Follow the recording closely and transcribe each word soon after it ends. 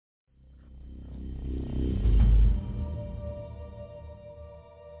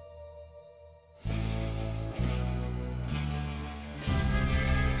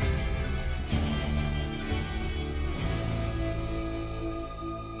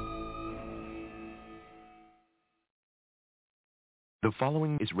The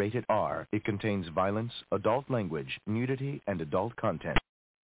following is rated R. It contains violence, adult language, nudity, and adult content.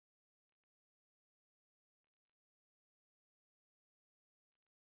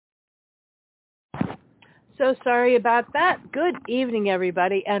 So sorry about that. Good evening,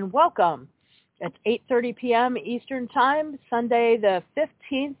 everybody, and welcome. It's 8:30 p.m. Eastern Time, Sunday, the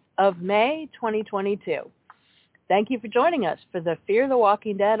 15th of May, 2022. Thank you for joining us for the Fear the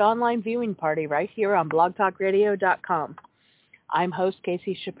Walking Dead online viewing party right here on blogtalkradio.com. I'm host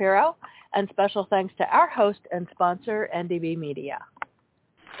Casey Shapiro, and special thanks to our host and sponsor, NDB Media.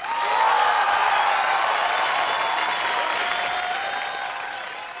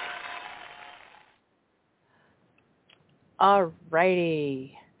 All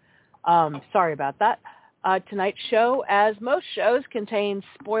righty. Sorry about that. Tonight's show, as most shows, contains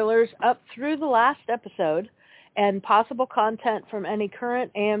spoilers up through the last episode and possible content from any current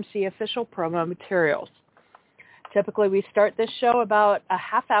AMC official promo materials. Typically, we start this show about a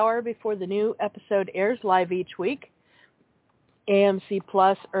half hour before the new episode airs live each week, AMC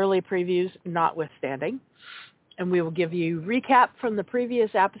Plus early previews notwithstanding. And we will give you recap from the previous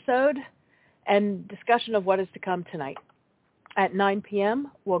episode and discussion of what is to come tonight. At 9 p.m.,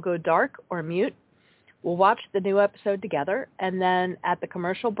 we'll go dark or mute. We'll watch the new episode together, and then at the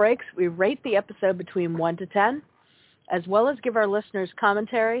commercial breaks, we rate the episode between 1 to 10, as well as give our listeners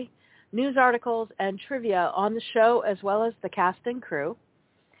commentary, news articles, and trivia on the show, as well as the cast and crew,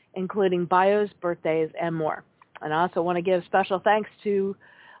 including bios, birthdays, and more. And I also want to give special thanks to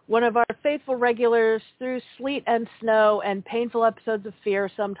one of our faithful regulars through sleet and snow and painful episodes of fear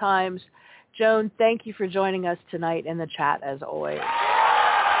sometimes. Joan, thank you for joining us tonight in the chat, as always.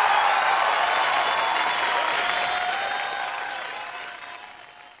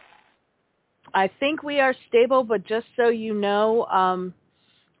 I think we are stable, but just so you know,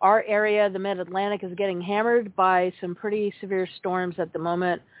 our area, the Mid-Atlantic, is getting hammered by some pretty severe storms at the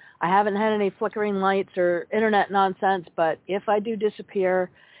moment. I haven't had any flickering lights or internet nonsense, but if I do disappear,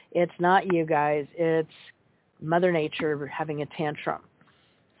 it's not you guys. It's Mother Nature having a tantrum.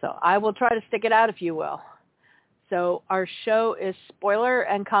 So I will try to stick it out, if you will. So our show is spoiler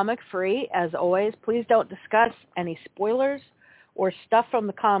and comic free, as always. Please don't discuss any spoilers or stuff from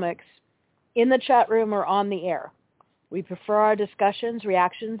the comics in the chat room or on the air. We prefer our discussions,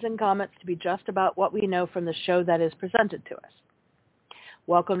 reactions, and comments to be just about what we know from the show that is presented to us.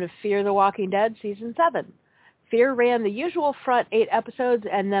 Welcome to Fear the Walking Dead Season 7. Fear ran the usual front 8 episodes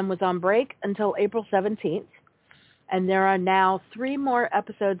and then was on break until April 17th. And there are now 3 more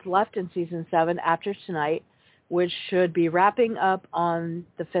episodes left in Season 7 after tonight, which should be wrapping up on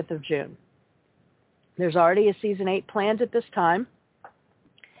the 5th of June. There's already a Season 8 planned at this time.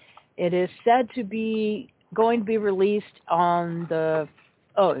 It is said to be going to be released on the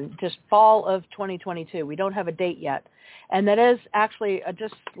just fall of 2022. We don't have a date yet. And that is actually a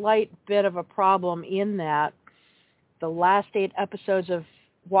just slight bit of a problem in that the last 8 episodes of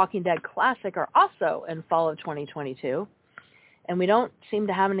Walking Dead Classic are also in fall of 2022. And we don't seem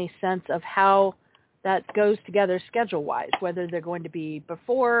to have any sense of how that goes together schedule-wise, whether they're going to be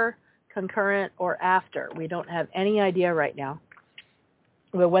before, concurrent, or after. We don't have any idea right now.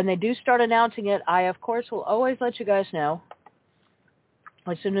 But when they do start announcing it, I, of course, will always let you guys know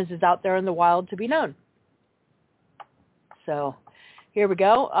as soon as it's out there in the wild to be known. So here we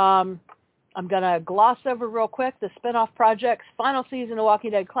go. I'm going to gloss over real quick the spinoff projects. Final season of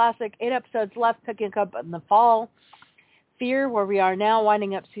Walking Dead Classic, 8 episodes left, picking up in the fall. Fear, where we are now,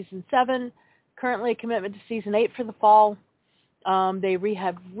 winding up Season 7. Currently a commitment to Season 8 for the fall. They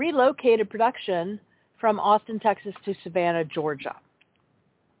have relocated production from Austin, Texas to Savannah, Georgia.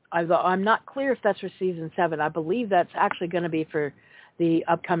 I'm not clear if that's for Season 7. I believe that's actually going to be for the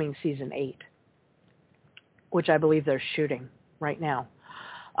upcoming Season 8, which I believe they're shooting right now.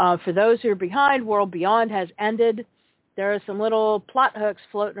 For those who are behind, World Beyond has ended. There are some little plot hooks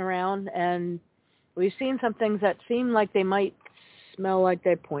floating around, and we've seen some things that seem like they might smell like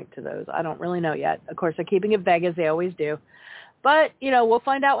they point to those. I don't really know yet. Of course, they're keeping it vague, as they always do. But, we'll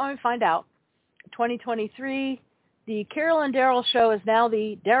find out when we find out. 2023... The Carol and Daryl show is now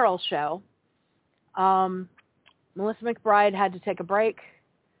the Daryl show. Melissa McBride had to take a break.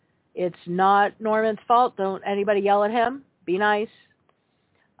 It's not Norman's fault. Don't anybody yell at him. Be nice.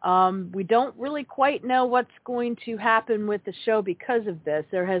 We don't really quite know what's going to happen with the show because of this.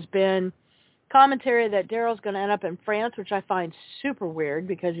 There has been commentary that Daryl's going to end up in France, which I find super weird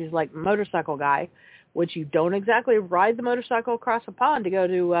because he's like a motorcycle guy, which you don't exactly ride the motorcycle across a pond to go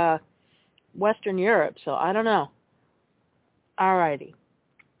to Western Europe. So I don't know. Alrighty.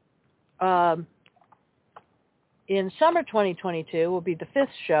 In summer 2022 will be the 5th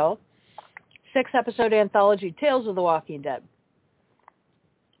show, 6-episode anthology Tales of the Walking Dead.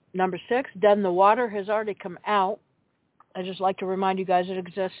 Number 6, Dead in the Water, has already come out. I'd just like to remind you guys it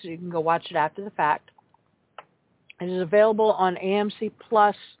exists so you can go watch it after the fact. It is available on AMC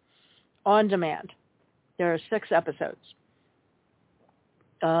Plus on demand. There are 6 episodes.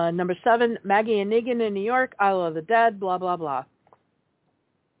 Number 7, Maggie and Negan in New York, Isle of the Dead, blah, blah, blah.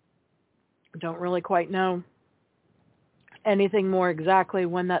 Don't really quite know anything more exactly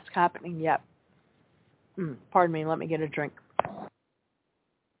when that's happening yet. Pardon me, let me get a drink.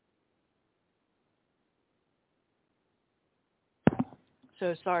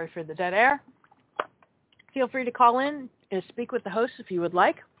 So sorry for the dead air. Feel free to call in and speak with the host if you would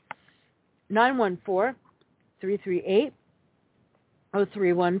like.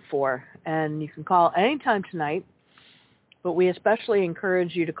 914-338-0314. And you can call anytime tonight, but we especially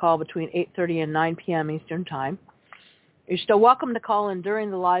encourage you to call between 8:30 and 9 p.m. Eastern Time. You're still welcome to call in during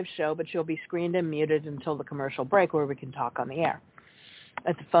the live show, but you'll be screened and muted until the commercial break where we can talk on the air.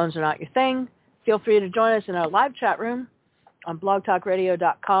 If the phones are not your thing, feel free to join us in our live chat room on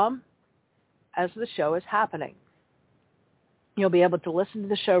blogtalkradio.com as the show is happening. You'll be able to listen to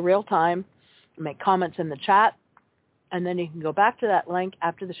the show real time, make comments in the chat, and then you can go back to that link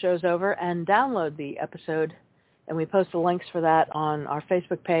after the show's over and download the episode. And we post the links for that on our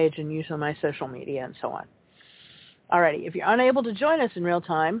Facebook page and use on my social media and so on. Alrighty, if you're unable to join us in real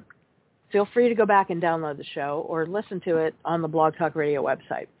time, feel free to go back and download the show or listen to it on the Blog Talk Radio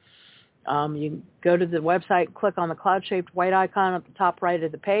website. You can go to the website, click on the cloud-shaped white icon at the top right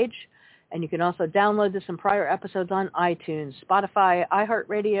of the page, and you can also download this and prior episodes on iTunes, Spotify,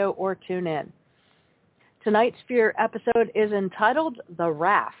 iHeartRadio, or TuneIn. Tonight's Fear episode is entitled The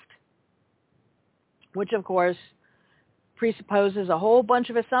Raft, which, of course, presupposes a whole bunch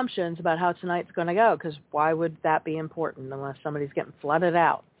of assumptions about how tonight's going to go, because why would that be important unless somebody's getting flooded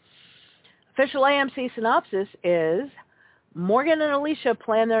out? Official AMC synopsis is Morgan and Alicia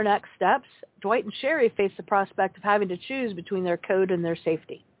plan their next steps. Dwight and Sherry face the prospect of having to choose between their code and their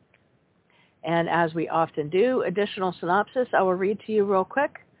safety. And as we often do, additional synopsis I will read to you real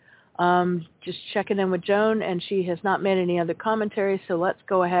quick. Just checking in with Joan, and she has not made any other commentary, so let's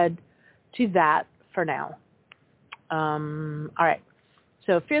go ahead to that for now. All right.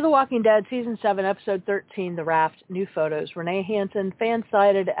 So Fear the Walking Dead, Season 7, Episode 13, The Raft, new photos. Renee Hansen,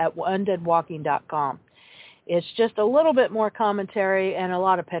 fan-sided at undeadwalking.com. It's just a little bit more commentary and a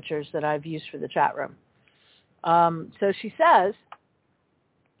lot of pictures that I've used for the chat room. So she says,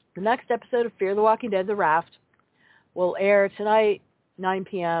 the next episode of Fear the Walking Dead, The Raft, will air tonight, 9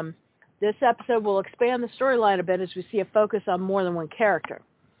 p.m. This episode will expand the storyline a bit as we see a focus on more than one character.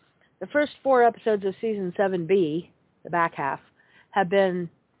 The first 4 episodes of Season 7B, the back half, have been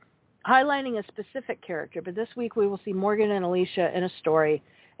highlighting a specific character, but this week we will see Morgan and Alicia in a story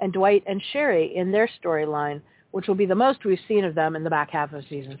and Dwight and Sherry in their storyline, which will be the most we've seen of them in the back half of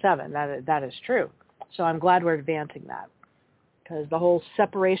Season 7. That is true. So I'm glad we're advancing that, because the whole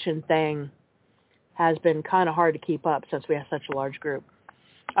separation thing has been kind of hard to keep up since we have such a large group.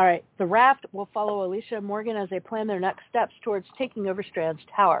 All right, The Raft will follow Alicia and Morgan as they plan their next steps towards taking over Strand's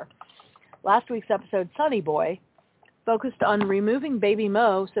tower. Last week's episode, Sunny Boy, focused on removing baby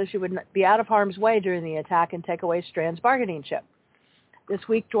Mo so she would be out of harm's way during the attack and take away Strand's bargaining chip. This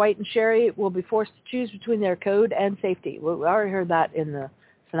week, Dwight and Sherry will be forced to choose between their code and safety. We already heard that in the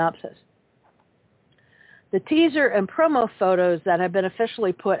synopsis. The teaser and promo photos that have been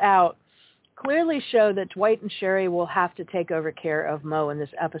officially put out clearly show that Dwight and Sherry will have to take over care of Mo in this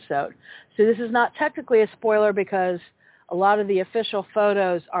episode. So this is not technically a spoiler because a lot of the official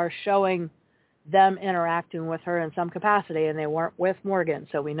photos are showing them interacting with her in some capacity, and they weren't with Morgan,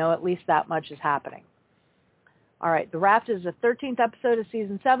 so we know at least that much is happening. All right, The Raft is the 13th episode of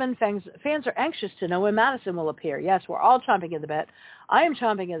Season 7. Fans are anxious to know when Madison will appear. Yes, we're all chomping at the bit. I am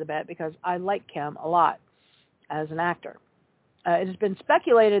chomping at the bit because I like Kim a lot as an actor. It has been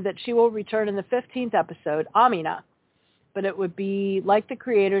speculated that she will return in the 15th episode, Amina, but it would be like the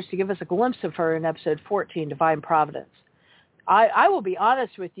creators to give us a glimpse of her in episode 14, Divine Providence. I will be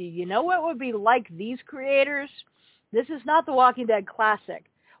honest with you. You know what would be like these creators? This is not the Walking Dead classic.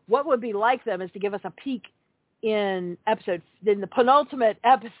 What would be like them is to give us a peek in the penultimate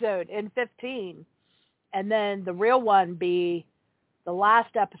episode in 15, and then the real one be the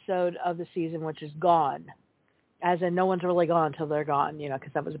last episode of the season, which is gone. As in, no one's really gone until they're gone,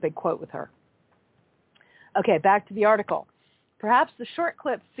 because that was a big quote with her. Okay, back to the article. Perhaps the short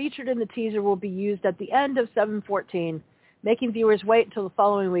clip featured in the teaser will be used at the end of 714, making viewers wait until the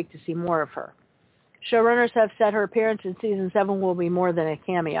following week to see more of her. Showrunners have said her appearance in Season 7 will be more than a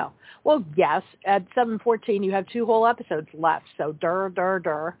cameo. Well, yes, at 714 you have 2 whole episodes left, so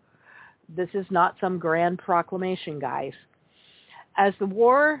This is not some grand proclamation, guys. As the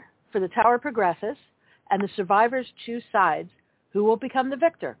war for the tower progresses and the survivors choose sides, who will become the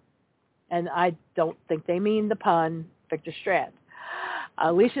victor? And I don't think they mean the pun, Victor Strand.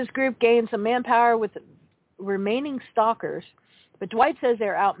 Alicia's group gains some manpower with remaining stalkers, but Dwight says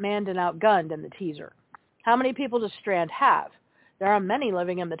they're outmanned and outgunned in the teaser. How many people does Strand have? There are many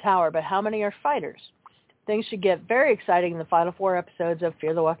living in the tower, but how many are fighters? Things should get very exciting in the final 4 episodes of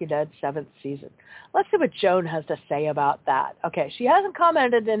Fear the Walking Dead 7th season. Let's see what Joan has to say about that. Okay, she hasn't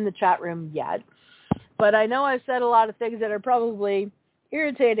commented in the chat room yet, but I know I've said a lot of things that are probably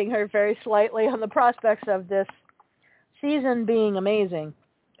irritating her very slightly on the prospects of this season being amazing,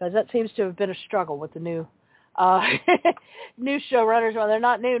 because that seems to have been a struggle with the new new showrunners. Well, they're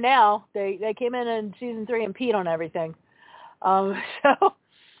not new now. They came in season 3 and peed on everything.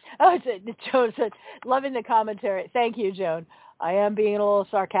 Joan said, loving the commentary. Thank you, Joan. I am being a little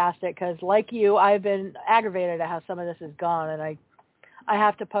sarcastic because, like you, I've been aggravated at how some of this is gone, and I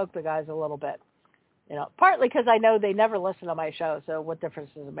have to poke the guys a little bit. Partly because I know they never listen to my show, so what difference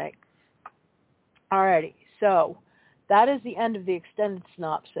does it make? Alrighty, so that is the end of the extended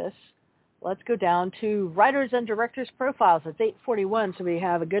synopsis. Let's go down to writers and directors' profiles. It's 8:41, so we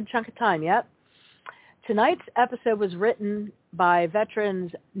have a good chunk of time yet. Tonight's episode was written by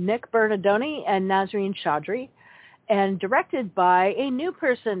veterans Nick Bernardoni and Nazreen Chaudhry, and directed by a new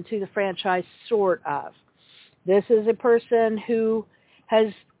person to the franchise, sort of. This is a person who has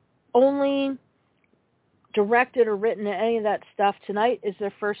only directed or written any of that stuff. Tonight is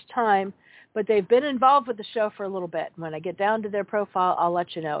their first time, but they've been involved with the show for a little bit. When I get down to their profile, I'll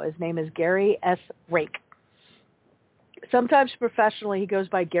let you know. His name is Gary S. Rake. Sometimes professionally he goes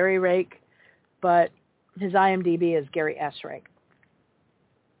by Gary Rake, but his IMDb is Gary S. Rake.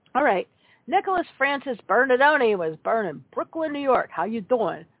 All right. Nicholas Francis Bernardoni was born in Brooklyn, New York. How you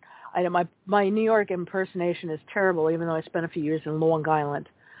doing? I know my New York impersonation is terrible, even though I spent a few years in Long Island.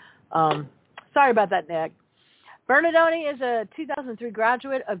 Sorry about that, Nick. Bernardoni is a 2003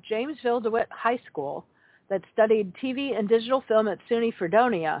 graduate of Jamesville DeWitt High School that studied TV and digital film at SUNY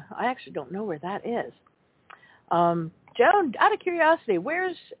Fredonia. I actually don't know where that is. Joan, out of curiosity,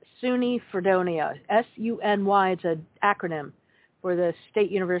 where's SUNY Fredonia? SUNY, it's an acronym for the State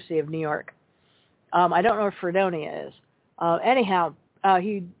University of New York. I don't know where Fredonia is. Anyhow,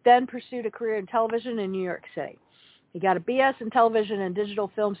 he then pursued a career in television in New York City. He got a BS in television and digital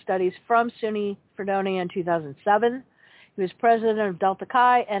film studies from SUNY Fredonia in 2007. He was president of Delta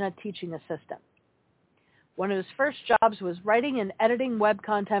Chi and a teaching assistant. One of his first jobs was writing and editing web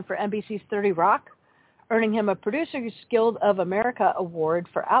content for NBC's 30 Rock, earning him a Producers Guild of America Award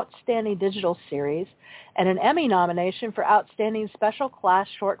for Outstanding Digital Series and an Emmy nomination for Outstanding Special Class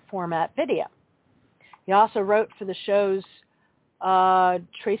Short Format Video. He also wrote for the show's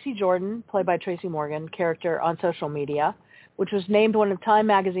Tracy Jordan, played by Tracy Morgan, character on social media, which was named one of Time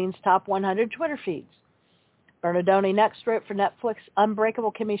Magazine's top 100 Twitter feeds. Bernardoni next wrote for Netflix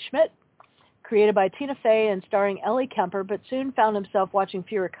Unbreakable Kimmy Schmidt, created by Tina Fey and starring Ellie Kemper, but soon found himself watching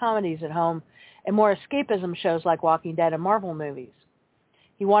fewer comedies at home and more escapism shows like Walking Dead and Marvel movies.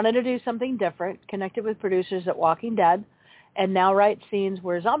 He wanted to do something different, connected with producers at Walking Dead, and now writes scenes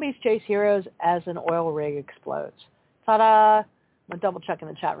where zombies chase heroes as an oil rig explodes. Ta-da! I'm double checking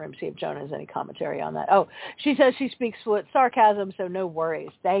the chat room, see if Joan has any commentary on that. Oh, she says she speaks with sarcasm, so no worries.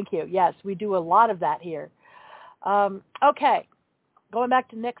 Thank you. Yes, we do a lot of that here. Okay, going back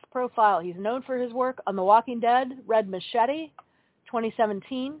to Nick's profile, he's known for his work on The Walking Dead, Red Machete,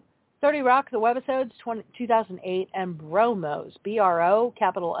 2017, 30 Rock, the webisodes, 2008, and Bromos, B-R-O,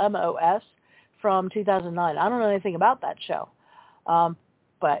 capital M-O-S, from 2009. I don't know anything about that show,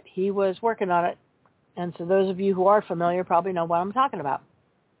 but he was working on it. And so those of you who are familiar probably know what I'm talking about.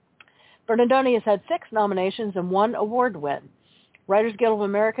 Bernardoni has had 6 nominations and 1 award win. Writers Guild of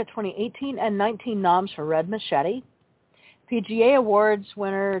America 2018 and 19 noms for Red Machete. PGA Awards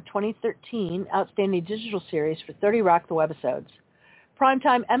winner 2013, Outstanding Digital Series for 30 Rock, the webisodes.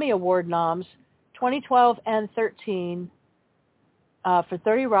 Primetime Emmy Award noms 2012 and 13 for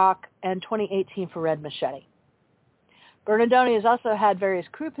 30 Rock and 2018 for Red Machete. Bernardoni has also had various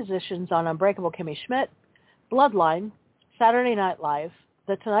crew positions on Unbreakable Kimmy Schmidt, Bloodline, Saturday Night Live,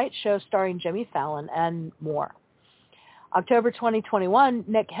 The Tonight Show starring Jimmy Fallon, and more. October 2021,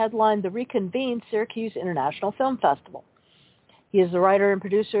 Nick headlined the Reconvened Syracuse International Film Festival. He is the writer and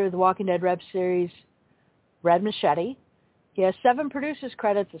producer of the Walking Dead web series Red Machete. He has 7 producers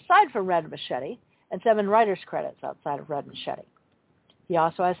credits aside from Red Machete and 7 writers credits outside of Red Machete. He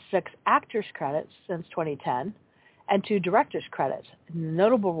also has 6 actors credits since 2010. And 2 director's credits. The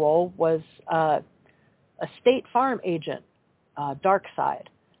notable role was a State Farm agent, Dark Side.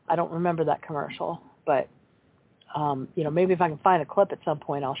 I don't remember that commercial, but Maybe if I can find a clip at some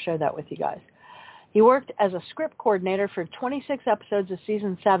point, I'll share that with you guys. He worked as a script coordinator for 26 episodes of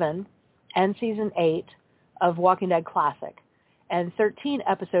Season 7 and Season 8 of Walking Dead Classic, and 13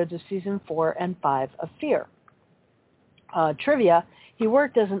 episodes of Season 4 and 5 of Fear. Trivia, he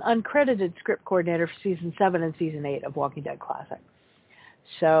worked as an uncredited script coordinator for Season 7 and Season 8 of Walking Dead Classic.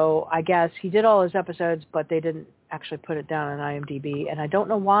 So I guess he did all his episodes, but they didn't actually put it down on IMDb, and I don't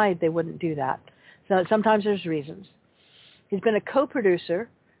know why they wouldn't do that. So sometimes there's reasons. He's been a co-producer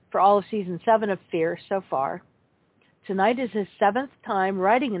for all of Season 7 of Fear so far. Tonight is his 7th time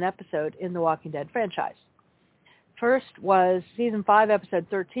writing an episode in the Walking Dead franchise. First was Season 5, Episode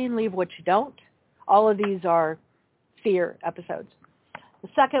 13, Leave What You Don't. All of these are Fear episodes. The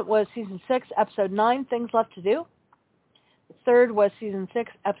second was Season 6, Episode 9, Things Left to Do. The third was Season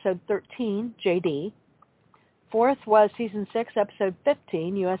 6, Episode 13, JD. Fourth was Season 6, Episode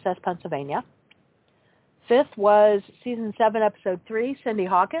 15, USS Pennsylvania. Fifth was Season 7, Episode 3, Cindy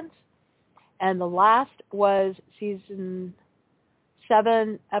Hawkins. And the last was Season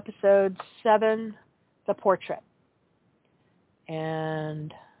 7, Episode 7, The Portrait.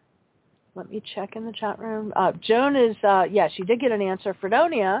 And let me check in the chat room. Joan is, she did get an answer.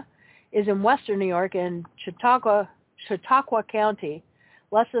 Fredonia is in western New York in Chautauqua County,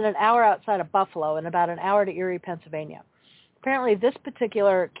 less than an hour outside of Buffalo and about an hour to Erie, Pennsylvania. Apparently, this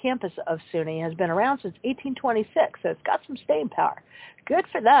particular campus of SUNY has been around since 1826, so it's got some staying power. Good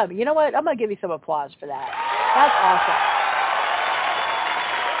for them. You know what? I'm going to give you some applause for that. That's awesome.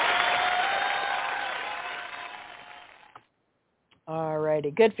 All righty.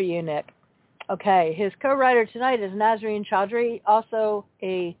 Good for you, Nick. Okay, his co-writer tonight is Nazreen Chaudhry, also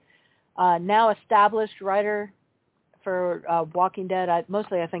a now established writer for Walking Dead.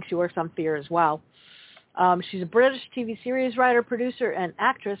 Mostly I think she works on Fear as well. She's a British TV series writer, producer, and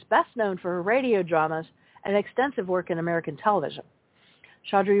actress, best known for her radio dramas and extensive work in American television.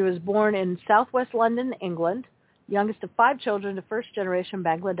 Chaudhry was born in southwest London, England, youngest of 5 children to first-generation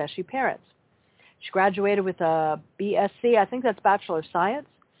Bangladeshi parents. She graduated with a BSc, I think that's Bachelor of Science,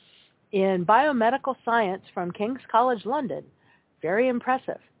 in Biomedical Science from King's College London. Very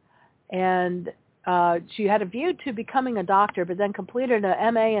impressive. And she had a view to becoming a doctor, but then completed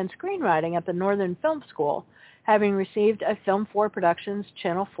an MA in screenwriting at the Northern Film School, having received a Film 4 Productions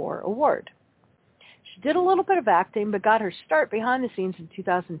Channel 4 award. She did a little bit of acting, but got her start behind the scenes in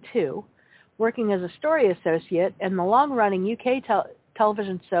 2002, working as a story associate in the long-running UK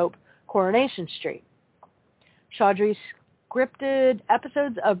television soap Coronation Street. Chaudhry scripted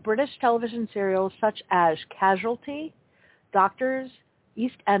episodes of British television serials such as Casualty, Doctors,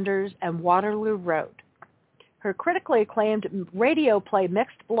 EastEnders, and Waterloo Road. Her critically acclaimed radio play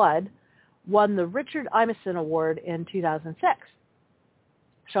Mixed Blood won the Richard Imeson Award in 2006.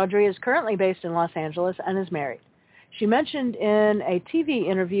 Chaudhry is currently based in Los Angeles and is married. She mentioned in a TV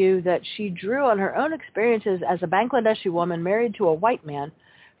interview that she drew on her own experiences as a Bangladeshi woman married to a white man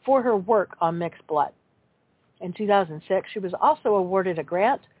for her work on Mixed Blood. In 2006, she was also awarded a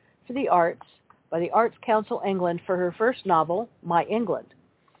grant for the arts by the Arts Council England for her first novel, My England.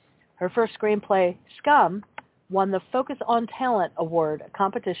 Her first screenplay, Scum, won the Focus on Talent Award, a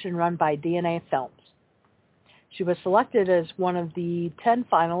competition run by DNA Films. She was selected as one of the 10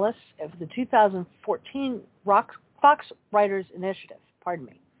 finalists of the 2014 Fox Writers Initiative.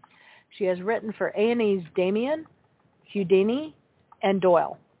 She has written for A&E's Damien, Houdini, and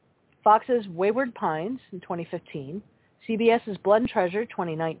Doyle, Fox's Wayward Pines in 2015, CBS's Blood and Treasure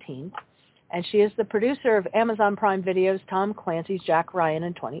 2019, and she is the producer of Amazon Prime Video's Tom Clancy's Jack Ryan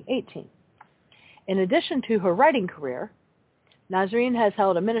in 2018. In addition to her writing career, Nazreen has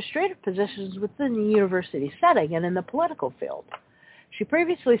held administrative positions within the university setting and in the political field. She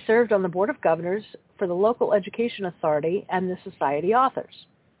previously served on the Board of Governors for the local education authority and the Society Authors.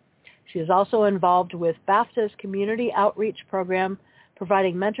 She is also involved with BAFTA's community outreach program,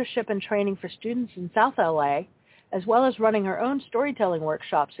 providing mentorship and training for students in South LA, as well as running her own storytelling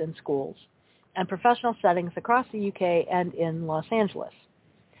workshops in schools and professional settings across the UK and in Los Angeles.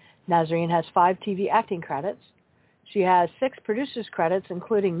 Nazreen has 5 TV acting credits. She has 6 producer's credits,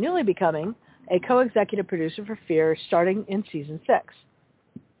 including newly becoming a co-executive producer for Fear starting in Season 6.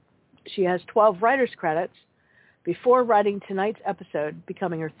 She has 12 writer's credits before writing tonight's episode,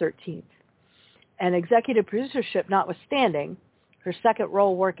 becoming her 13th. And executive producership notwithstanding, her second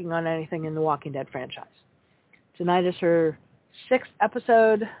role working on anything in the Walking Dead franchise. Tonight is her 6th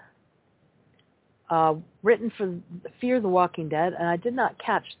episode written for Fear the Walking Dead, and I did not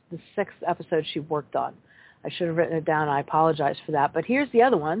catch the 6th episode she worked on. I should have written it down. I apologize for that. But here's the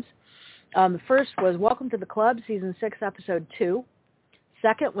other ones. The first was Welcome to the Club, Season 6, Episode 2.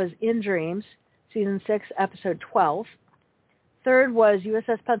 Second was In Dreams, Season 6, Episode 12. Third was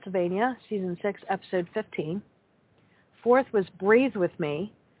USS Pennsylvania, Season 6, Episode 15. Fourth was Breathe With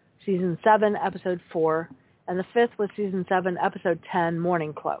Me, Season 7, Episode 4. And the fifth was Season 7, Episode 10,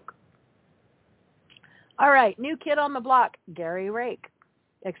 Morning Cloak. All right, new kid on the block, Gary Rake,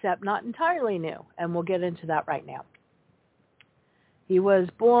 except not entirely new, and we'll get into that right now. He was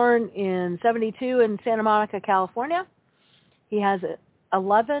born in 1972 in Santa Monica, California. He has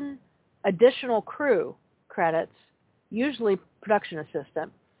 11 additional crew credits, usually production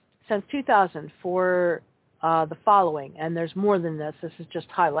assistant, since 2000 for the following, and there's more than this. This is just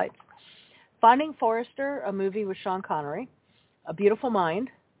highlights. Finding Forrester, a movie with Sean Connery, A Beautiful Mind,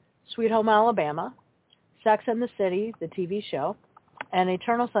 Sweet Home Alabama, Sex and the City, the TV show, and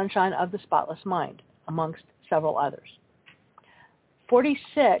Eternal Sunshine of the Spotless Mind, amongst several others.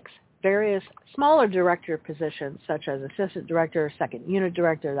 46 various smaller director positions, such as assistant director, second unit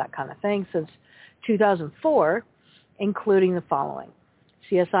director, that kind of thing, since 2004, including the following: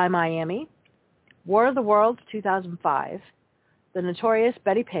 CSI Miami, War of the Worlds 2005, The Notorious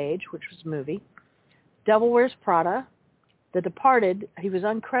Betty Page, which was a movie, Devil Wears Prada, The Departed, he was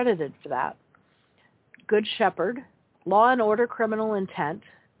uncredited for that, Good Shepherd, Law and Order Criminal Intent,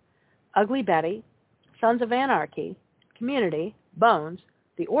 Ugly Betty, Sons of Anarchy, Community, Bones,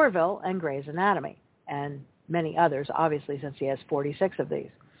 The Orville, and Grey's Anatomy, and many others, obviously, since he has 46 of these.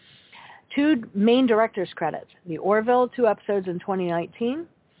 2 main director's credits, The Orville, 2 episodes in 2019,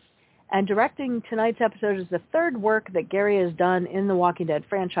 and directing tonight's episode is the third work that Gary has done in the Walking Dead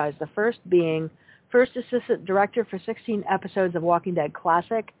franchise, the first being first assistant director for 16 episodes of Walking Dead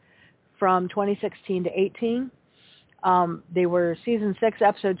Classic from 2016 to 18. They were Season 6,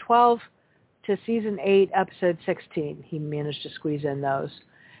 Episode 12 to Season 8, Episode 16. He managed to squeeze in those.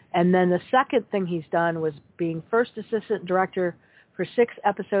 And then the second thing he's done was being first assistant director for 6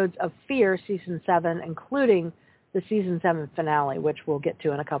 episodes of Fear, Season 7, including the Season 7 finale, which we'll get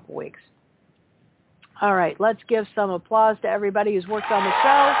to in a couple weeks. All right, let's give some applause to everybody who's worked on the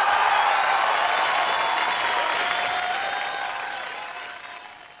show.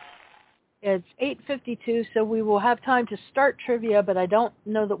 It's 8:52, so we will have time to start trivia, but I don't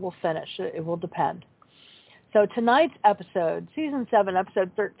know that we'll finish. It will depend. So tonight's episode, Season 7,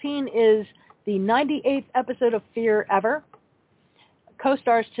 Episode 13, is the 98th episode of Fear Ever.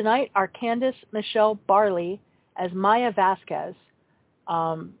 Co-stars tonight are Candice Michelle Barley as Maya Vasquez.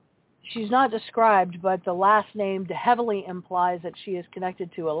 She's not described, but the last name heavily implies that she is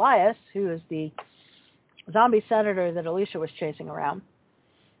connected to Elias, who is the zombie senator that Alicia was chasing around.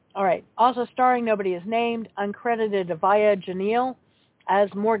 All right. Also starring, nobody is named, uncredited Avaya Janelle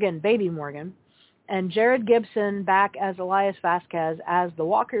as Morgan, baby Morgan, and Jared Gibson back as Elias Vasquez as the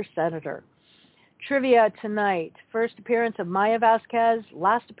Walker Senator. Trivia tonight: first appearance of Maya Vasquez,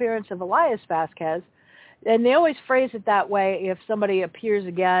 last appearance of Elias Vasquez. And they always phrase it that way if somebody appears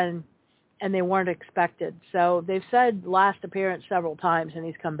again and they weren't expected. So they've said last appearance several times and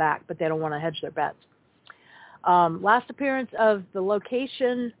he's come back, but they don't want to hedge their bets. Last appearance of the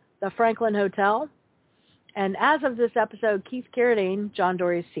location, the Franklin Hotel. And as of this episode, Keith Carradine, John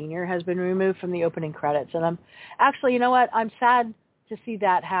Dory's senior, has been removed from the opening credits. And I'm actually, you know what? I'm sad to see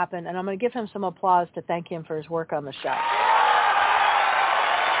that happen. And I'm going to give him some applause to thank him for his work on the show.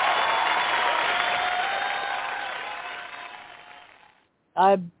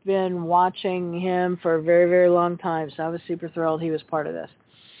 I've been watching him for a very, very long time, so I was super thrilled he was part of this.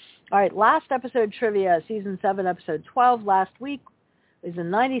 All right, last episode trivia, Season 7, Episode 12, last week is the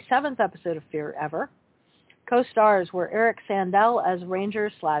 97th episode of Fear Ever. Co-stars were Eric Sandell as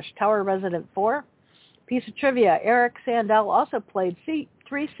Ranger/Tower Resident 4. Piece of trivia, Eric Sandell also played 3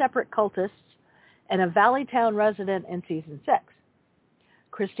 separate cultists and a Valleytown resident in Season 6.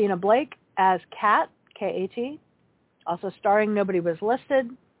 Christina Blake as Kat, K-A-T. Also starring, nobody was listed.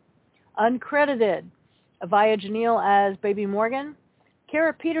 Uncredited, Avaya Janelle as Baby Morgan.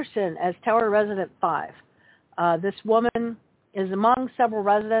 Kara Peterson as Tower Resident 5. This woman is among several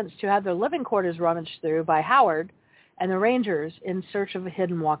residents to have their living quarters rummaged through by Howard and the Rangers in search of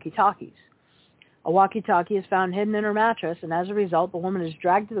hidden walkie-talkies. A walkie-talkie is found hidden in her mattress, and as a result, the woman is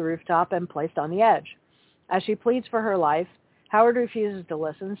dragged to the rooftop and placed on the edge. As she pleads for her life, Howard refuses to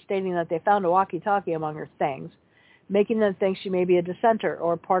listen, stating that they found a walkie-talkie among her things, making them think she may be a dissenter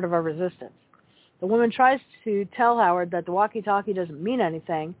or part of our resistance. The woman tries to tell Howard that the walkie-talkie doesn't mean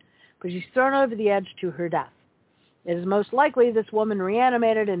anything, but she's thrown over the edge to her death. It is most likely this woman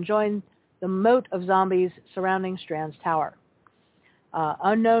reanimated and joined the moat of zombies surrounding Strand's tower.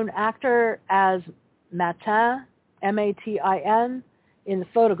 Unknown actor as Matin, M-A-T-I-N, in the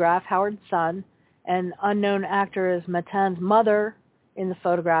photograph, Howard's son, and unknown actor as Matin's mother in the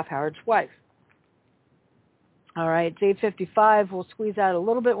photograph, Howard's wife. All right, it's 8:55. We'll squeeze out a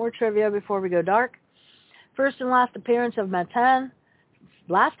little bit more trivia before we go dark. First and last appearance of Matan,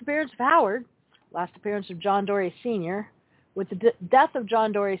 last appearance of Howard, last appearance of John Dory Sr. With the death of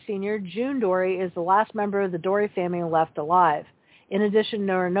John Dory Sr., June Dory is the last member of the Dory family left alive. In addition,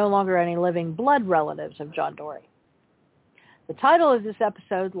 there are no longer any living blood relatives of John Dory. The title of this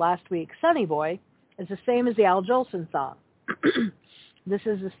episode, last week, Sonny Boy, is the same as the Al Jolson song. This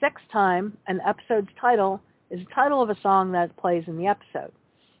is the sixth time an episode's title is the title of a song that plays in the episode.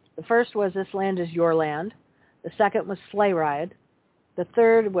 The first was This Land Is Your Land. The second was Sleigh Ride. The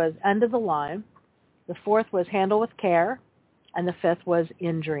third was End of the Line. The fourth was Handle with Care. And the fifth was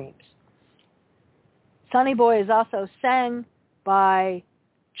In Dreams. Sonny Boy is also sang by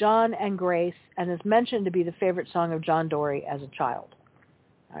John and Grace and is mentioned to be the favorite song of John Dory as a child.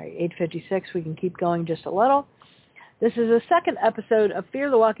 All right, 8:56, we can keep going just a little. This is the second episode of Fear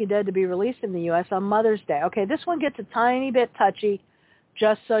the Walking Dead to be released in the U.S. on Mother's Day. Okay, this one gets a tiny bit touchy,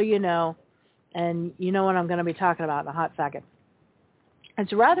 just so you know, and you know what I'm going to be talking about in a hot second.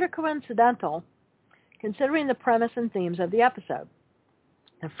 It's rather coincidental, considering the premise and themes of the episode.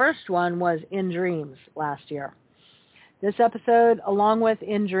 The first one was In Dreams last year. This episode, along with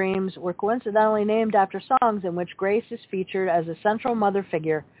In Dreams, were coincidentally named after songs in which Grace is featured as a central mother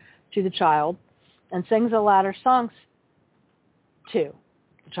figure to the child and sings the latter songs to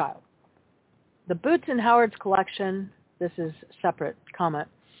the child. The boots in Howard's collection, this is a separate comment,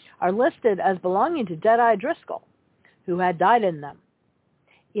 are listed as belonging to Deadeye Driscoll, who had died in them.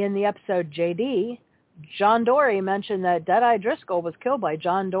 In the episode JD, John Dory mentioned that Deadeye Driscoll was killed by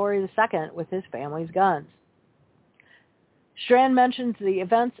John Dory II with his family's guns. Strand mentions the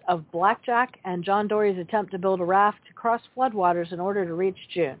events of Blackjack and John Dory's attempt to build a raft to cross floodwaters in order to reach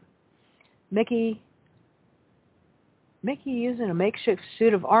June. Mickey using a makeshift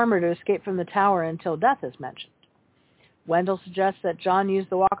suit of armor to escape from the tower until death is mentioned. Wendell suggests that John used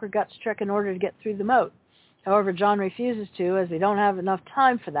the Walker Guts trick in order to get through the moat. However, John refuses to, as they don't have enough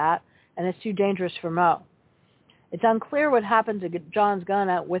time for that, and it's too dangerous for Mo. It's unclear what happened to John's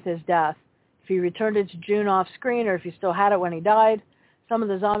gun with his death, if he returned it to June off-screen or if he still had it when he died. Some of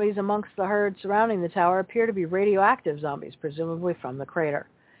the zombies amongst the herd surrounding the tower appear to be radioactive zombies, presumably from the crater.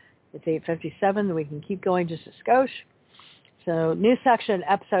 It's 8:57, we can keep going just a skosh. So, new section,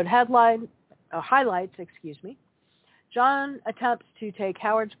 episode highlights. John attempts to take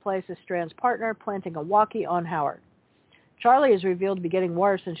Howard's place as Strand's partner, planting a walkie on Howard. Charlie is revealed to be getting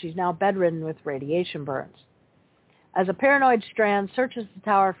worse, and she's now bedridden with radiation burns. As a paranoid Strand searches the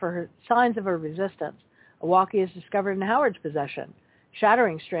tower for signs of her resistance, a walkie is discovered in Howard's possession,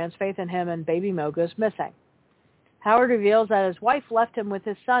 shattering Strand's faith in him, and baby Mo goes missing. Howard reveals that his wife left him with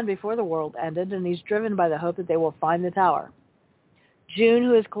his son before the world ended, and he's driven by the hope that they will find the tower. June,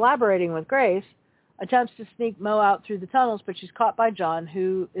 who is collaborating with Grace, attempts to sneak Mo out through the tunnels, but she's caught by John,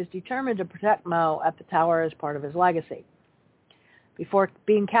 who is determined to protect Mo at the tower as part of his legacy. Before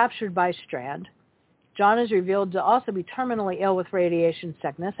being captured by Strand, John is revealed to also be terminally ill with radiation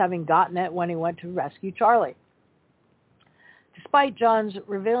sickness, having gotten it when he went to rescue Charlie. Despite John's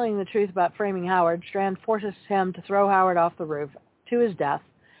revealing the truth about framing Howard, Strand forces him to throw Howard off the roof to his death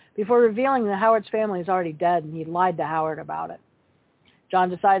before revealing that Howard's family is already dead and he lied to Howard about it. John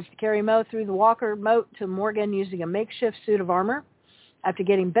decides to carry Mo through the Walker moat to Morgan using a makeshift suit of armor. After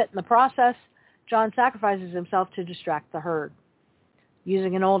getting bit in the process, John sacrifices himself to distract the herd.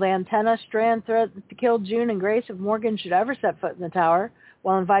 Using an old antenna, Strand threatens to kill June and Grace if Morgan should ever set foot in the tower,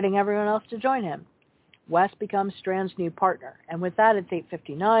 while inviting everyone else to join him. Wes becomes Strand's new partner. And with that, it's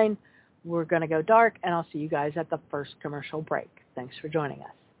 8:59. We're going to go dark, and I'll see you guys at the first commercial break. Thanks for joining us.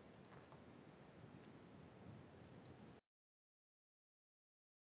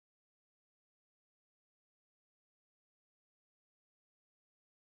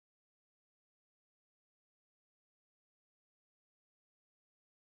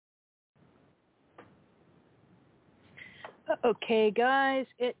 Okay, guys,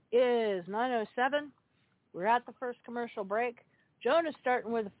 it is 9:07. We're at the first commercial break. Joan is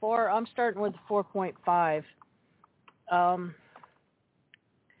starting with a 4. I'm starting with a 4.5.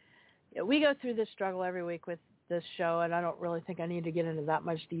 We go through this struggle every week with this show, and I don't really think I need to get into that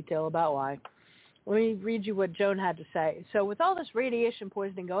much detail about why. Let me read you what Joan had to say. So with all this radiation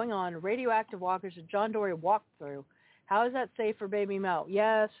poisoning going on, radioactive walkers that John Dory walked through, how is that safe for baby Mo?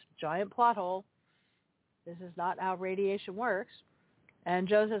 Yes, giant plot hole. This is not how radiation works. And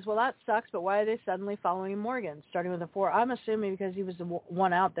Joe says, well, that sucks, but why are they suddenly following Morgan, starting with a 4? I'm assuming because he was the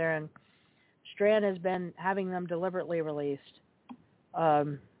one out there, and Strand has been having them deliberately released.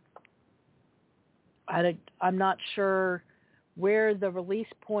 I'm not sure where the release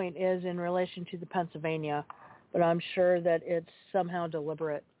point is in relation to the Pennsylvania. but I'm sure that it's somehow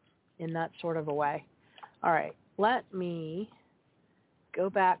deliberate in that sort of a way. All right, let me go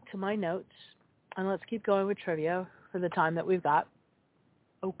back to my notes, and let's keep going with trivia for the time that we've got.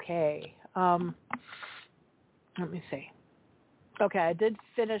 Okay, let me see. Okay, I did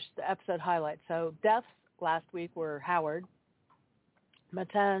finish the episode highlights. So deaths last week were Howard,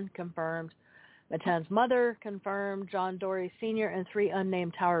 Matan confirmed, Matan's mother confirmed, John Dory Sr., and 3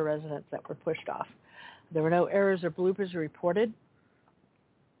 unnamed tower residents that were pushed off. There were no errors or bloopers reported.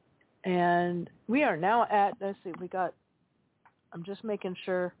 And we are now at, let's see, I'm just making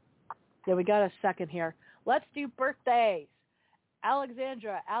sure. Yeah, we got a second here. Let's do birthdays.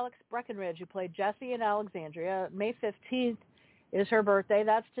 Alexandra, Alex Breckenridge, who played Jessie in Alexandria, May 15th is her birthday.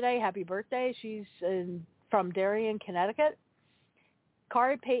 That's today. Happy birthday. She's from Darien, Connecticut.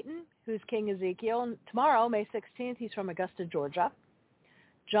 Kari Payton, who's King Ezekiel. Tomorrow, May 16th, he's from Augusta, Georgia.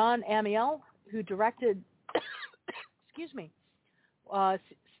 John Amiel, who directed,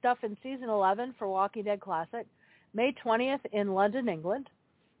 stuff in season 11 for Walking Dead Classic. May 20th in London, England.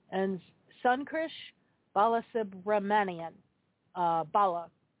 And Sunkrish Balasubramanian, Bala.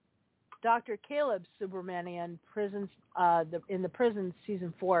 Dr. Caleb Subramanian, in the Prison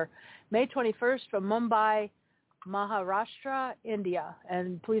season 4. May 21st from Mumbai, Maharashtra, India.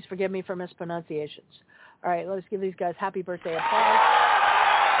 And please forgive me for mispronunciations. All right, let's give these guys happy birthday applause.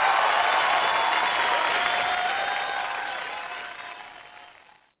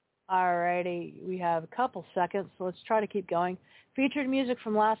 All righty, we have a couple seconds, so let's try to keep going. Featured music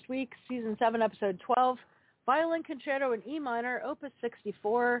from last week, season 7, episode 12, Violin Concerto in E minor, opus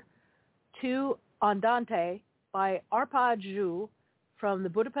 64, 2 Andante by Arpad from the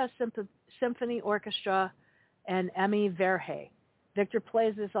Budapest Symphony Orchestra and Emmy Verhey. Victor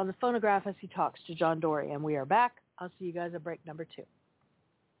plays this on the phonograph as he talks to John Dory, and we are back. I'll see you guys at break number 2.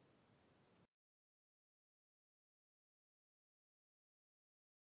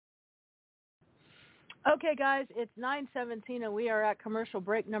 Okay, guys, it's 9:17, and we are at commercial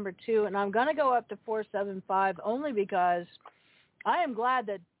break number 2, and I'm going to go up to 475 only because I am glad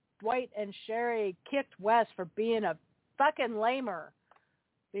that Dwight and Sherry kicked Wes for being a fucking lamer,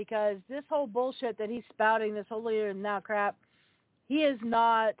 because this whole bullshit that he's spouting, this whole leader and now crap, he is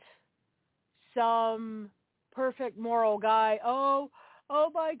not some perfect moral guy. Oh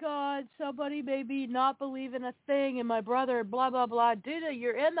my God, somebody made me not believe in a thing, and my brother, blah, blah, blah. Dude,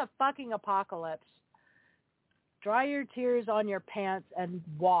 you're in the fucking apocalypse. Dry your tears on your pants and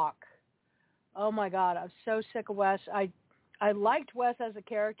walk. Oh my God, I'm so sick of Wes. I liked Wes as a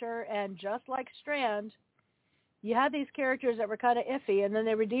character, and just like Strand, you had these characters that were kind of iffy, and then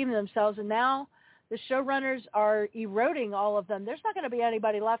they redeemed themselves, and now the showrunners are eroding all of them. There's not going to be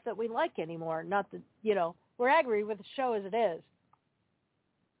anybody left that we like anymore. Not that, we're angry with the show as it is.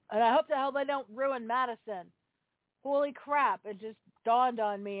 And I hope the hell they don't ruin Madison. Holy crap, it just dawned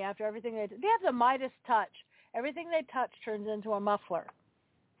on me after everything they have the Midas touch. Everything they touch turns into a muffler,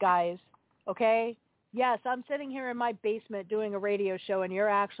 guys, okay? Yes, I'm sitting here in my basement doing a radio show, and you're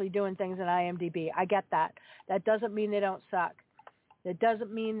actually doing things in IMDb. I get that. That doesn't mean they don't suck. It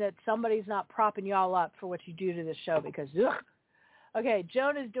doesn't mean that somebody's not propping y'all up for what you do to the show, because, ugh. Okay,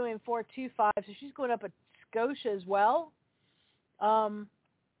 Joan is doing 425, so she's going up a Scotia as well.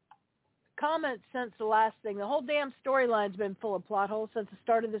 Comments since the last thing. The whole damn storyline's been full of plot holes since the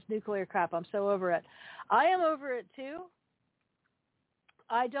start of this nuclear crap. I'm so over it. I am over it, too.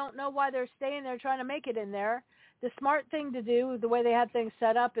 I don't know why they're staying there trying to make it in there. The smart thing to do, the way they had things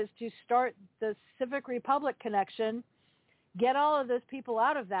set up, is to start the Civic Republic connection, get all of those people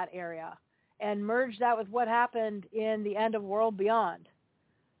out of that area, and merge that with what happened in the End of World Beyond.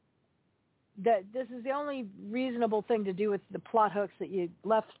 That this is the only reasonable thing to do with the plot hooks that you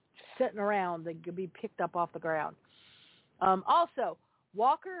left sitting around that could be picked up off the ground. Also,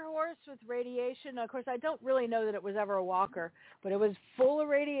 walker horse with radiation. Of course, I don't really know that it was ever a walker, but it was full of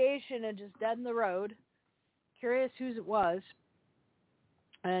radiation and just dead in the road. Curious whose it was.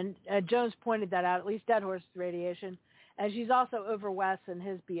 And Jones pointed that out, at least dead horse radiation. And she's also over Wes and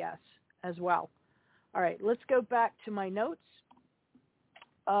his BS as well. All right, let's go back to my notes.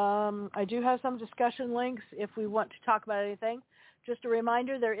 I do have some discussion links if we want to talk about anything. Just a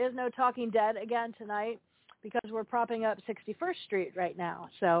reminder, there is no Talking Dead again tonight because we're propping up 61st Street right now.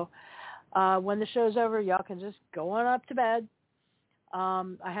 So when the show's over, y'all can just go on up to bed. I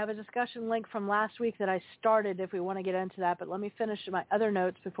have a discussion link from last week that I started if we want to get into that, but let me finish my other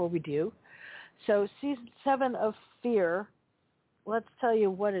notes before we do. So Season 7 of Fear, let's tell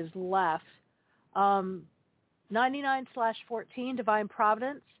you what is left. 99/14, Divine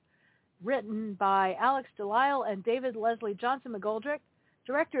Providence, written by Alex Delisle and David Leslie Johnson McGoldrick.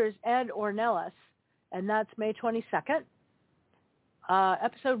 Director is Ed Ornelas. and that's May 22nd.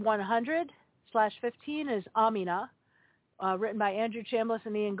 Episode 100/15 is Amina, written by Andrew Chambliss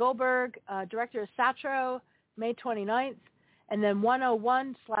and Ian Goldberg. Director is Satro, May 29th. And then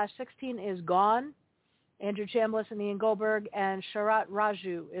 101/16 is Gone, Andrew Chambliss and Ian Goldberg. And Sharat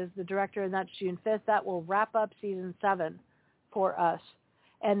Raju is the director, and that's June 5th. That will wrap up Season 7 for us.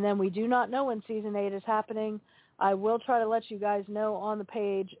 And then we do not know when Season 8 is happening. I will try to let you guys know on the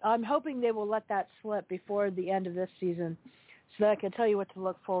page. I'm hoping they will let that slip before the end of this season so that I can tell you what to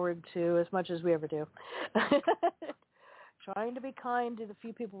look forward to as much as we ever do. Trying to be kind to the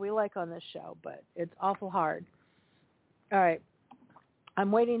few people we like on this show, but it's awful hard. All right.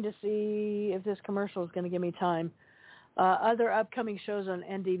 I'm waiting to see if this commercial is going to give me time. Other upcoming shows on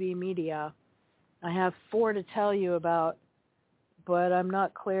NDB Media. I have 4 to tell you about, but I'm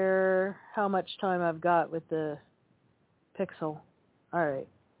not clear how much time I've got with the Pixel. All right.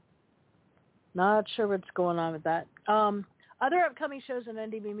 Not sure what's going on with that. Other upcoming shows on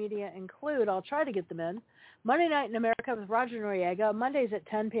NDB Media include, I'll try to get them in, Monday Night in America with Roger Noriega, Mondays at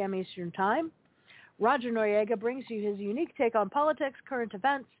 10 p.m. Eastern Time. Roger Noriega brings you his unique take on politics, current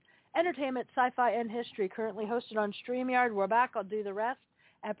events, entertainment, sci-fi, and history, currently hosted on StreamYard. We're back. I'll do the rest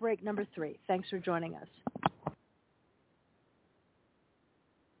at break number 3. Thanks for joining us.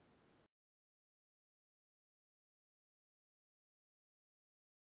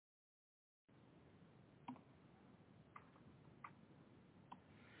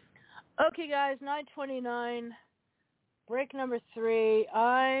 Okay, guys, 9:29, break number 3.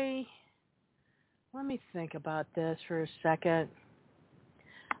 Let me think about this for a second.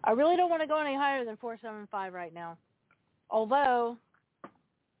 I really don't want to go any higher than 475 right now. Although,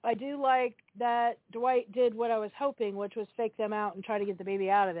 I do like that Dwight did what I was hoping, which was fake them out and try to get the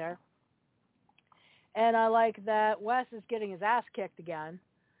baby out of there. And I like that Wes is getting his ass kicked again.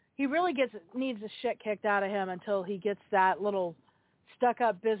 He really needs the shit kicked out of him until he gets that little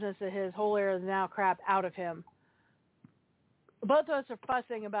stuck-up business of his whole area of now crap out of him. Both of us are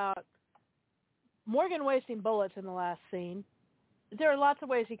fussing about Morgan wasting bullets in the last scene. There are lots of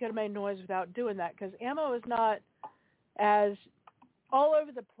ways he could have made noise without doing that, because ammo is not as all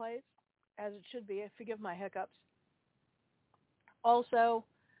over the place as it should be. Forgive my hiccups. Also,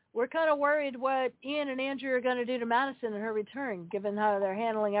 we're kind of worried what Ian and Andrew are going to do to Madison in her return, given how they're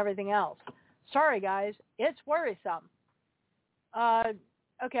handling everything else. Sorry, guys. It's worrisome.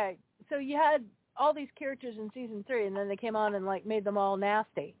 Okay, so you had all these characters in season 3, and then they came on and made them all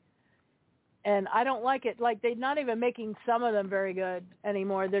nasty. And I don't like it. They're not even making some of them very good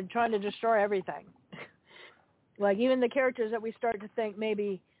anymore. They're trying to destroy everything. Even the characters that we start to think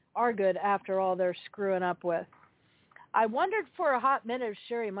maybe are good after all they're screwing up with. I wondered for a hot minute if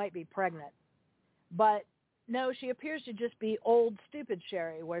Sherry might be pregnant. But no, she appears to just be old, stupid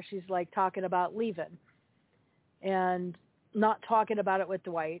Sherry, where she's talking about leaving. And not talking about it with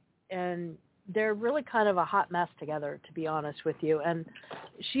Dwight, and they're really kind of a hot mess together, to be honest with you. And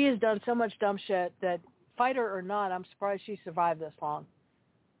she has done so much dumb shit that, fight her or not, I'm surprised she survived this long.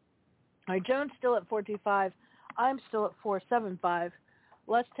 All right, Joan's still at 425. I'm still at 475.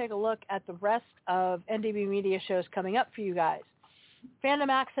 Let's take a look at the rest of NDB Media shows coming up for you guys. Fandom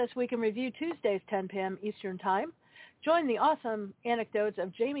Access Week in Review, Tuesdays, 10 p.m. Eastern Time. Join the awesome anecdotes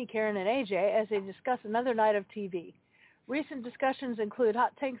of Jamie, Karen, and AJ as they discuss another night of TV. Recent discussions include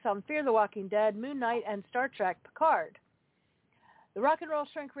hot takes on Fear the Walking Dead, Moon Knight, and Star Trek Picard. The Rock and Roll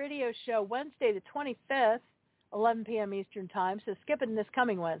Shrink Radio Show, Wednesday the 25th, 11 p.m. Eastern Time, so skipping this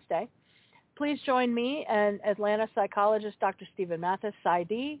coming Wednesday. Please join me and Atlanta psychologist Dr. Stephen Mathis,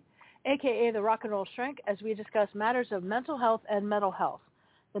 PsyD, a.k.a. the Rock and Roll Shrink, as we discuss matters of mental health and mental health.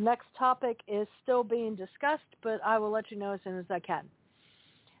 The next topic is still being discussed, but I will let you know as soon as I can.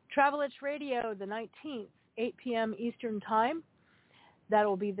 Travel Itch Radio, the 19th, 8 p.m. Eastern Time. That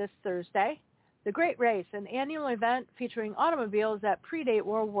will be this Thursday. The Great Race, an annual event featuring automobiles that predate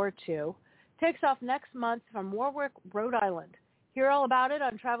World War II, takes off next month from Warwick, Rhode Island. Hear all about it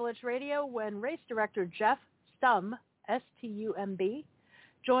on Travel Itch Radio when race director Jeff Stumb, S-T-U-M-B,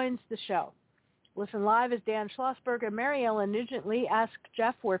 joins the show. Listen live as Dan Schlossberg and Mary Ellen Nugent-Lee ask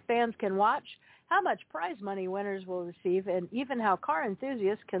Jeff where fans can watch, how much prize money winners will receive, and even how car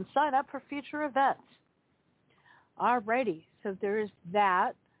enthusiasts can sign up for future events. Alrighty, so there is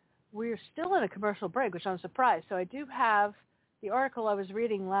that. We're still in a commercial break, which I'm surprised. So I do have the article I was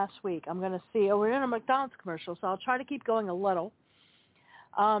reading last week. I'm going to see. We're in a McDonald's commercial, so I'll try to keep going a little.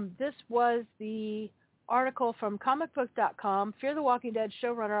 This was the article from comicbook.com, Fear the Walking Dead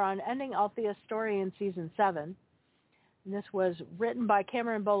showrunner on ending Althea's story in Season 7. And this was written by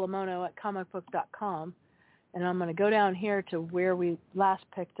Cameron Bolamono at comicbook.com. And I'm going to go down here to where we last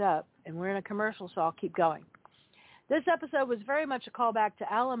picked up, and we're in a commercial, so I'll keep going. This episode was very much a callback to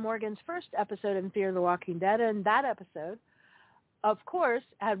Al and Morgan's first episode in Fear the Walking Dead, and that episode, of course,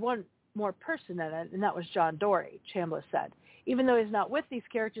 had one more person in it, and that was John Dory, Chambliss said. Even though he's not with these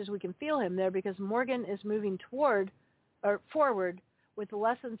characters, we can feel him there because Morgan is moving forward with the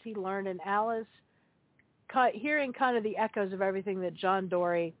lessons he learned, and Al is hearing kind of the echoes of everything that John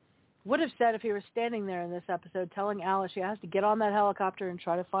Dory would have said if he were standing there in this episode, telling Alice she has to get on that helicopter and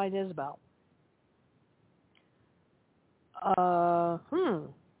try to find Isabel.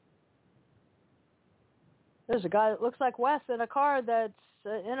 There's a guy that looks like Wes in a car that's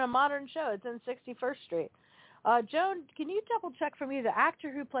in a modern show. It's in 61st Street. Joan, can you double check for me the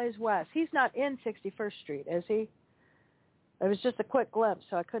actor who plays Wes? He's not in 61st Street, is he? It was just a quick glimpse,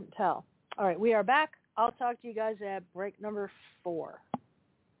 so I couldn't tell. All right, we are back. I'll talk to you guys at break number 4.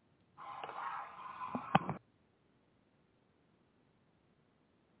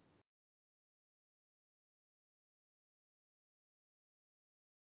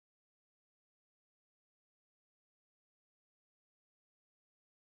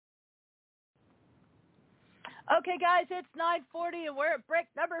 Okay, guys, it's 9:40, and we're at break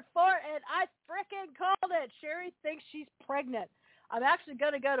number 4, and I frickin' called it. Sherry thinks she's pregnant. I'm actually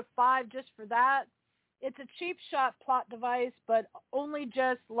going to go to 5 just for that. It's a cheap shot plot device, but only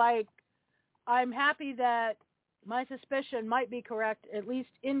just like I'm happy that my suspicion might be correct. At least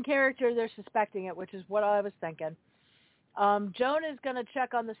in character, they're suspecting it, which is what I was thinking. Joan is going to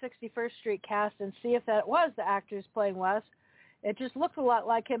check on the 61st Street cast and see if that was the actors playing Wes. It just looked a lot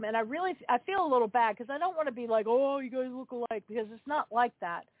like him, and I feel a little bad because I don't want to be like, oh, you guys look alike, because it's not like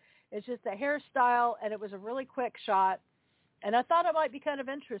that. It's just a hairstyle, and it was a really quick shot, and I thought it might be kind of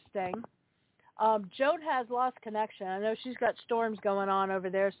interesting. Joan has lost connection. I know she's got storms going on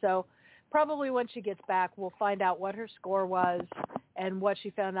over there, so probably when she gets back, we'll find out what her score was and what she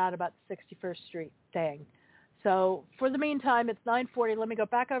found out about the 61st Street thing. So for the meantime, it's 9:40. Let me go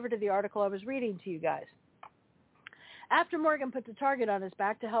back over to the article I was reading to you guys. After Morgan puts a target on his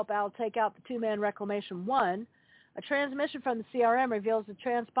back to help Al take out the two-man Reclamation 1, a transmission from the CRM reveals the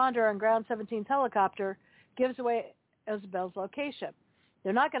transponder on Ground 17's helicopter gives away Isabel's location.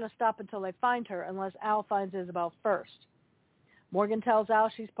 They're not going to stop until they find her unless Al finds Isabel first. Morgan tells Al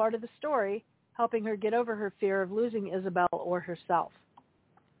she's part of the story, helping her get over her fear of losing Isabel or herself.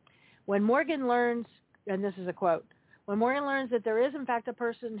 When Morgan learns, and this is a quote, when Morgan learns that there is, in fact, a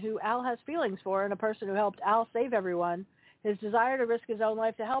person who Al has feelings for and a person who helped Al save everyone, his desire to risk his own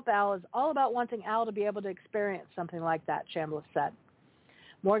life to help Al is all about wanting Al to be able to experience something like that, Chambliss said.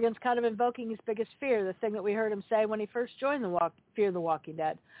 Morgan's kind of invoking his biggest fear, the thing that we heard him say when he first joined Fear the Walking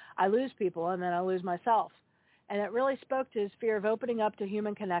Dead. I lose people, and then I lose myself. And it really spoke to his fear of opening up to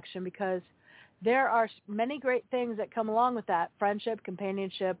human connection because there are many great things that come along with that, friendship,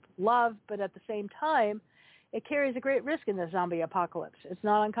 companionship, love, but at the same time, it carries a great risk in the zombie apocalypse. It's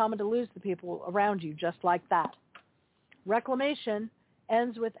not uncommon to lose the people around you just like that. Reclamation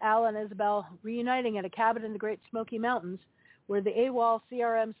ends with Al and Isabel reuniting at a cabin in the Great Smoky Mountains where the AWOL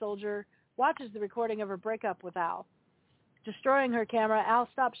CRM soldier watches the recording of her breakup with Al. Destroying her camera, Al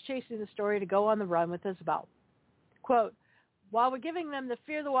stops chasing the story to go on the run with Isabel. Quote, while we're giving them the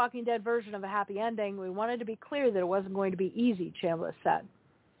Fear the Walking Dead version of a happy ending, we wanted to be clear that it wasn't going to be easy, Chambliss said.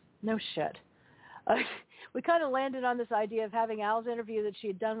 No shit. We kind of landed on this idea of having Al's interview that she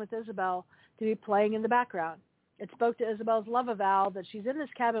had done with Isabel to be playing in the background. It spoke to Isabel's love of Al, that she's in this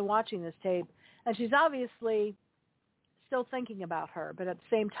cabin watching this tape, and she's obviously still thinking about her, but at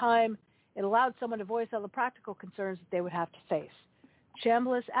the same time, it allowed someone to voice all the practical concerns that they would have to face.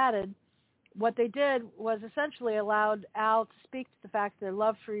 Chambliss added, what they did was essentially allowed Al to speak to the fact that their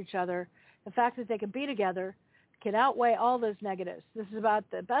love for each other, the fact that they can be together, can outweigh all those negatives. This is about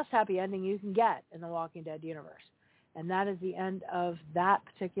the best happy ending you can get in the Walking Dead universe. And that is the end of that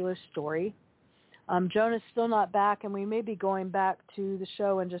particular story. Joan is still not back, and we may be going back to the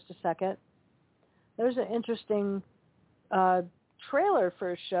show in just a second. There's an interesting trailer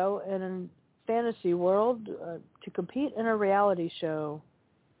for a show in a fantasy world to compete in a reality show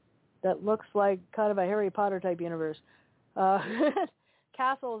that looks like kind of a Harry Potter type universe.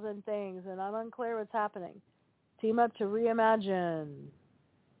 Castles and things, and I'm unclear what's happening. Team up to reimagine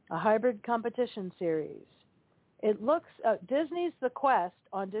a hybrid competition series. It looks Disney's The Quest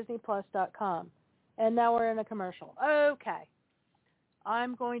on DisneyPlus.com, and now we're in a commercial. Okay,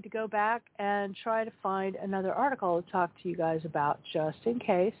 I'm going to go back and try to find another article to talk to you guys about, just in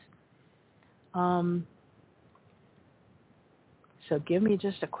case. So give me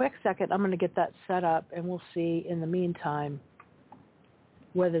just a quick second. I'm going to get that set up, and we'll see in the meantime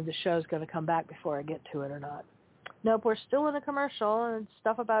whether the show's going to come back before I get to it or not. Nope, we're still in a commercial and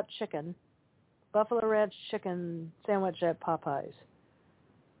stuff about chicken. Buffalo Ranch chicken sandwich at Popeyes.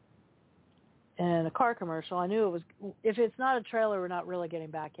 And a car commercial. I knew it was, if it's not a trailer, we're not really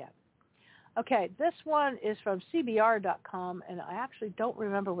getting back yet. Okay, this one is from CBR.com, and I actually don't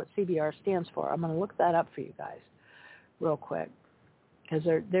remember what CBR stands for. I'm going to look that up for you guys real quick, because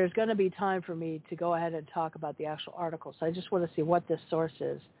there's going to be time for me to go ahead and talk about the actual article. So I just want to see what this source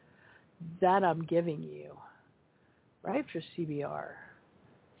is that I'm giving you. Right, for CBR.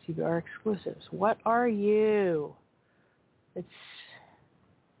 CBR exclusives. What are you? It's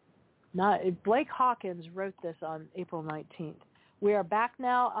not. Blake Hawkins wrote this on April 19th. We are back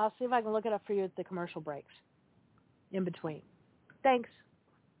now. I'll see if I can look it up for you at the commercial breaks in between. Thanks.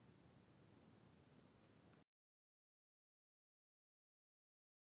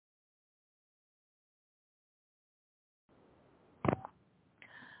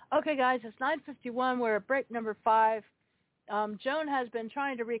 Okay, guys, it's 9:51. We're at break number 5. Joan has been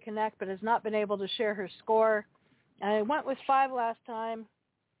trying to reconnect but has not been able to share her score. I went with 5 last time.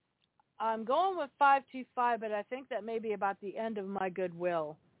 I'm going with 525, but I think that may be about the end of my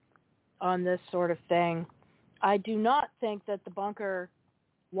goodwill on this sort of thing. I do not think that the bunker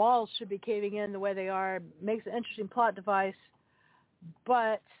walls should be caving in the way they are. It makes an interesting plot device,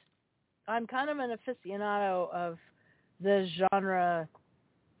 but I'm kind of an aficionado of the genre,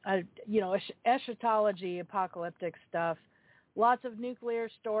 eschatology, apocalyptic stuff. Lots of nuclear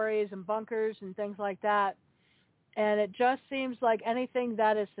stories and bunkers and things like that. And it just seems like anything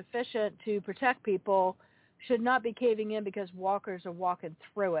that is sufficient to protect people should not be caving in because walkers are walking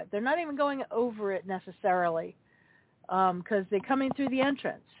through it. They're not even going over it necessarily because they're coming through the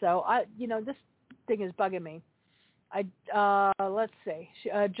entrance. So, this thing is bugging me. Let's see.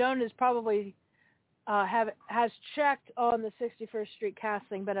 Joan is probably has checked on the 61st Street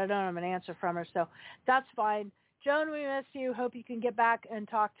casting, but I don't have an answer from her, so that's fine. Joan, we miss you. Hope you can get back and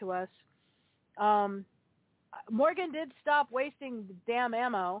talk to us. Morgan did stop wasting the damn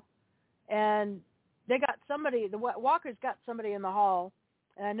ammo, and they got somebody, the walkers got somebody in the hall,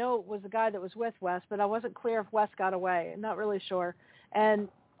 and I know it was the guy that was with Wes, but I wasn't clear if Wes got away. I'm not really sure. And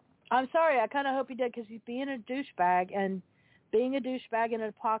I'm sorry, I kind of hope he did because he's being a douchebag, and being a douchebag in an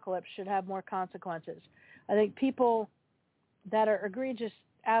apocalypse should have more consequences. I think people that are egregious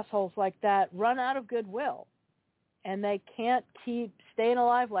assholes like that run out of goodwill. And they can't keep staying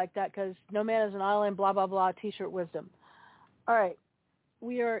alive like that because no man is an island, blah, blah, blah, T-shirt wisdom. All right.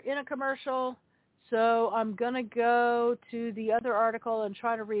 We are in a commercial, so I'm going to go to the other article and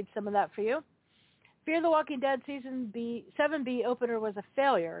try to read some of that for you. Fear the Walking Dead Season 7B opener was a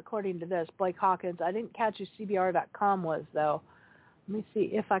failure, according to this, Blake Hawkins. I didn't catch who CBR.com was, though. Let me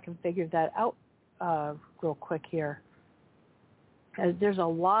see if I can figure that out real quick here. There's a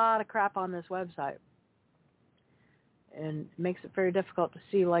lot of crap on this website. And it makes it very difficult to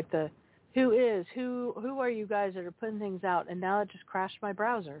see, like, who are you guys that are putting things out? And now it just crashed my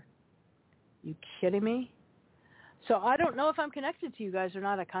browser. You kidding me? So I don't know if I'm connected to you guys or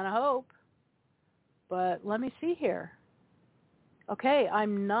not. I kind of hope. But let me see here. Okay,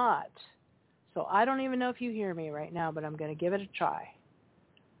 I'm not. So I don't even know if you hear me right now, but I'm going to give it a try.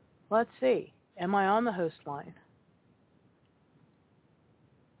 Let's see. Am I on the host line?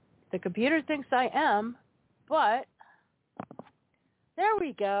 The computer thinks I am, but there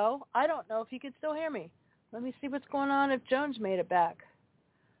we go. I don't know if you can still hear me. Let me see what's going on if Joan's made it back.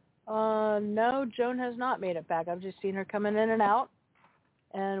 No, Joan has not made it back. I've just seen her coming in and out.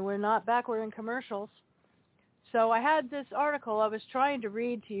 And we're not back. We're in commercials. So I had this article I was trying to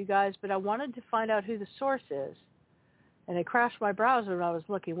read to you guys, but I wanted to find out who the source is. And it crashed my browser when I was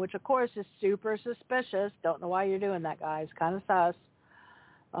looking, which, of course, is super suspicious. Don't know why you're doing that, guys. Kind of sus.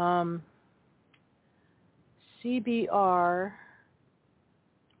 CBR.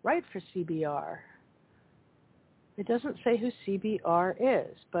 Right, for CBR. It doesn't say who CBR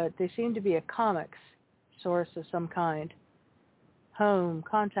is, but they seem to be a comics source of some kind. Home,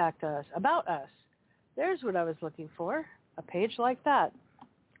 contact us, about us. There's what I was looking for, a page like that.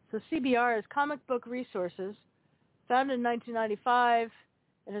 So CBR is Comic Book Resources, founded in 1995,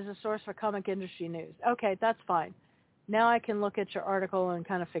 and is a source for comic industry news. Okay, that's fine. Now I can look at your article and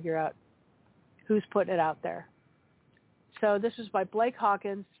kind of figure out who's putting it out there. So this was by Blake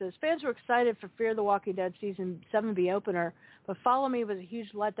Hawkins. It says, fans were excited for Fear the Walking Dead Season 7B opener, but Follow Me was a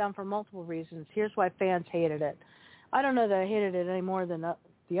huge letdown for multiple reasons. Here's why fans hated it. I don't know that I hated it any more than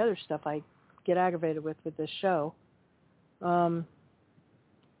the other stuff I get aggravated with this show.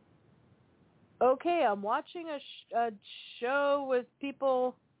 Okay, I'm watching a show with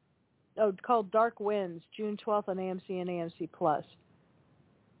people called Dark Winds, June 12th on AMC and AMC+.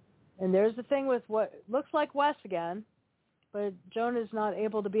 And there's the thing with what looks like Wes again, but Joan is not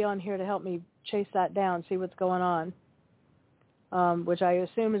able to be on here to help me chase that down, see what's going on, which I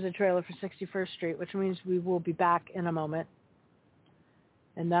assume is a trailer for 61st Street, which means we will be back in a moment.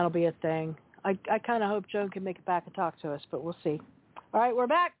 And that'll be a thing. I kind of hope Joan can make it back and talk to us, but we'll see. All right, we're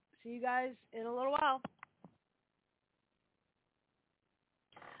back. See you guys in a little while.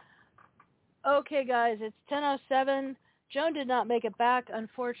 Okay, guys, it's 10:07. Joan did not make it back,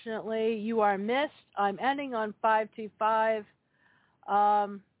 unfortunately. You are missed. I'm ending on 525.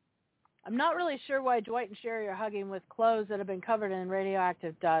 I'm not really sure why Dwight and Sherry are hugging with clothes that have been covered in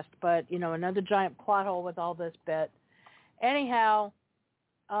radioactive dust, but, another giant plot hole with all this bit. Anyhow,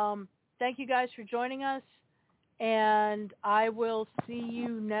 thank you guys for joining us, and I will see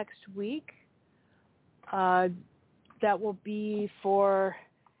you next week. That will be for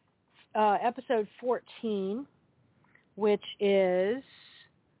episode 14, which is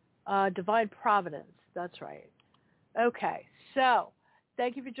Divine Providence. That's right. Okay, so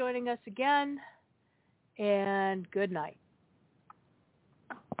thank you for joining us again, and good night.